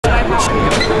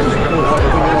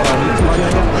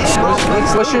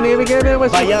What's your name again, man?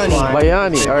 Bayani.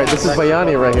 Bayani. All right, this is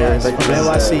Bayani right here.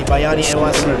 NYC. Bayani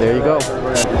NYC. There you go.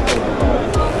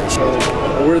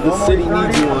 Where the city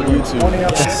needs you on YouTube.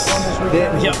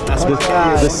 Yep, that's my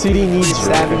guy. The city needs you.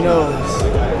 Savvy knows.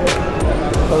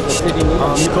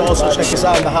 You can also check us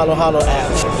out in the Halo Halo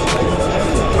app.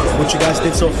 What you guys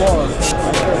did so far?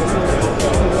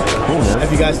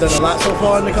 Have you guys done a lot so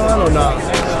far in the con or not?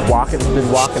 Been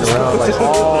walking around like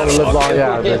all the live long.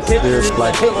 Yeah, there's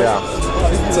like, yeah.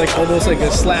 It's like almost like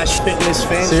a slash fitness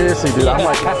fan. Seriously, dude,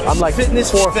 I'm like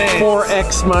fitness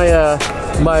 4x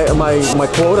my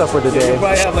quota for the day. You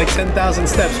probably have like 10,000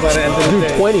 steps by the end of the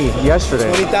day. 20 yesterday.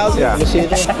 20,000? Yeah.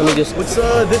 Let me just. What's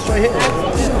this right here?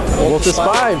 Voltus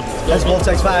 5. That's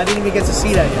Voltex 5. I didn't even get to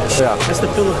see that yet. Yeah. That's the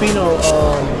Filipino.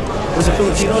 Was it a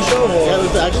Filipino show? Or? Yeah, it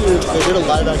was actually they did a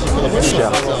live action Filipino show.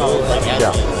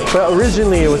 Yeah. But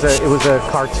originally it was a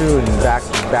cartoon back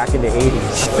in the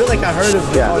 80s. I feel like I heard of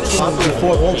the cartoon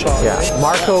before Voltron. Yeah.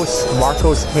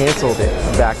 Marcos canceled it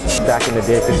back in the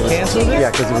day. Canceled it? Yeah,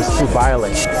 because it was too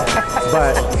violent.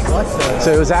 But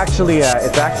so it's actually a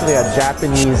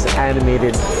Japanese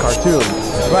animated cartoon.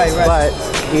 Right. But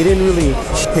it didn't really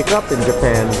pick up in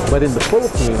Japan, but in the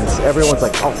Philippines, everyone's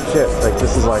like, oh shit, like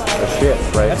this is like a shit,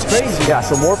 right? That's crazy. Yeah,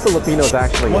 so more Filipinos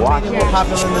actually watch it. What made it more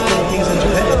popular in the Philippines and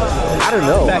Japan? I don't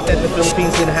know. The fact that the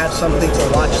Philippines didn't have something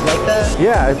to watch like that?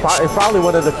 Yeah, it's probably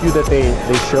one of the few that they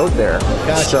showed there.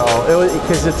 Gotcha. So it was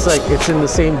because it's like it's in the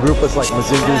same group as like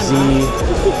Mazinger Z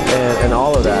and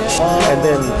all of that,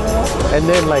 and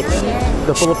then like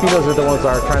the Filipinos are the ones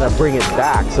that are trying to bring it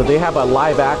back. So they have a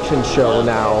live action show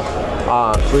now.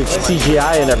 With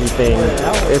CGI and everything.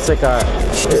 It's like a...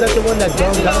 Is that the one that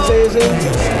Don Dante is in?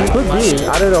 Could be.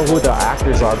 I don't know who the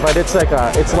actors are, but it's like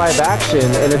it's live action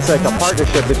and it's like a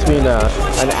partnership between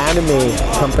an anime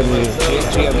company.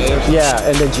 Yeah,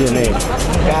 and then GMA.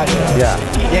 Gotcha. Yeah.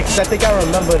 Yeah, because I think I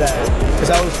remember that.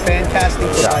 Because I was fan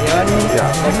casting for Bayani,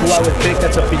 like who I would pick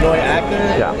that's a Pinoy actor.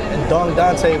 Yeah. And Don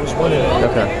Dante was one of them.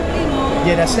 Okay.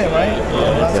 Yeah, that's it, right?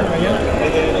 That's it right here?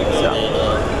 Yeah.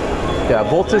 Yeah,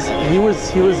 Voltus, he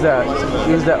was that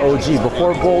OG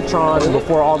before Voltron,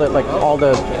 before all the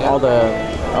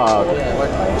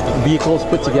vehicles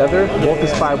put together.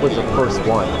 Voltus 5 was the first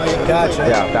one. Gotcha.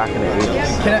 Yeah, back in the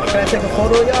 80s. Can I take a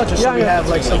photo of y'all just so we have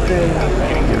like something?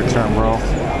 Your turn, bro.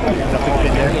 Nothing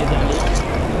in there.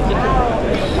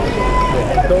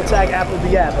 Don't tag Apple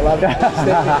the app. A lot of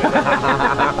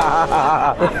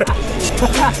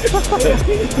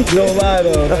you don't lie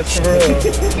though. That's for real.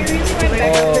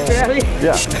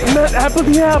 Yeah. Not Apple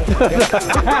the app.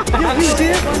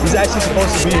 He's actually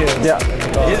supposed to be here. Yeah.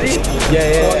 Is he?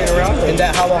 Yeah. In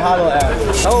that Halo Halo app.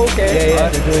 Oh, okay. Yeah.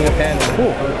 They're doing a panel.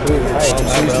 Cool. So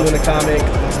he's doing a comic,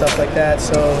 stuff like that.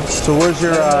 So where's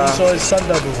your so his son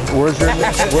double. Where's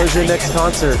your next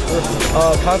concert?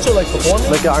 Concert like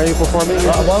performing? Like are you performing?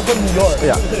 Well, I'm from New York.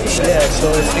 Yeah. Yeah,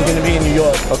 so it's going to be in New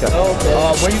York. Okay.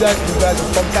 Where you guys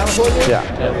are from California? Yeah.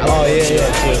 Oh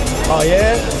yeah. Oh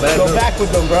yeah? Go back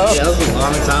with them, bro. Yeah, that was a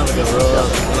long time ago, bro.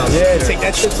 Yeah, take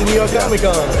that trip to New York Comic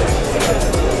Con.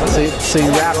 So you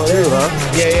rap too, huh?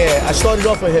 Yeah. I started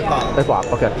off with hip hop. Hip hop,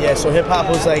 okay. Yeah, so hip hop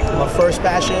was like my first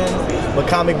passion. But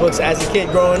comic books as a kid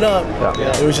growing up,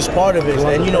 it was just part of it.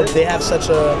 And you know, they have such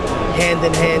a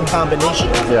hand-in-hand combination.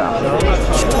 Yeah. You know?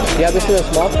 You have this in a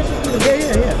small? Yeah.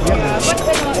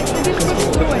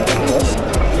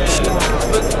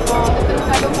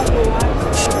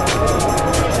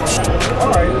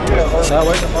 That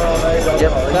works?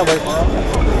 Yep, that works.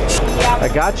 I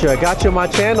got you on my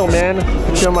channel, man.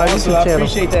 Put you on my YouTube I channel.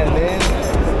 appreciate that, man.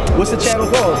 What's the channel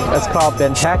called? That's called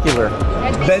Bentacular.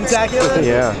 Bentacular?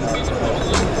 Yeah.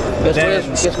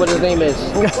 Guess what his name is?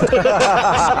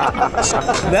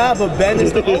 Nah, but Ben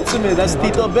is the ultimate. That's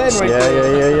Tito Ben right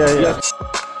there. Yeah.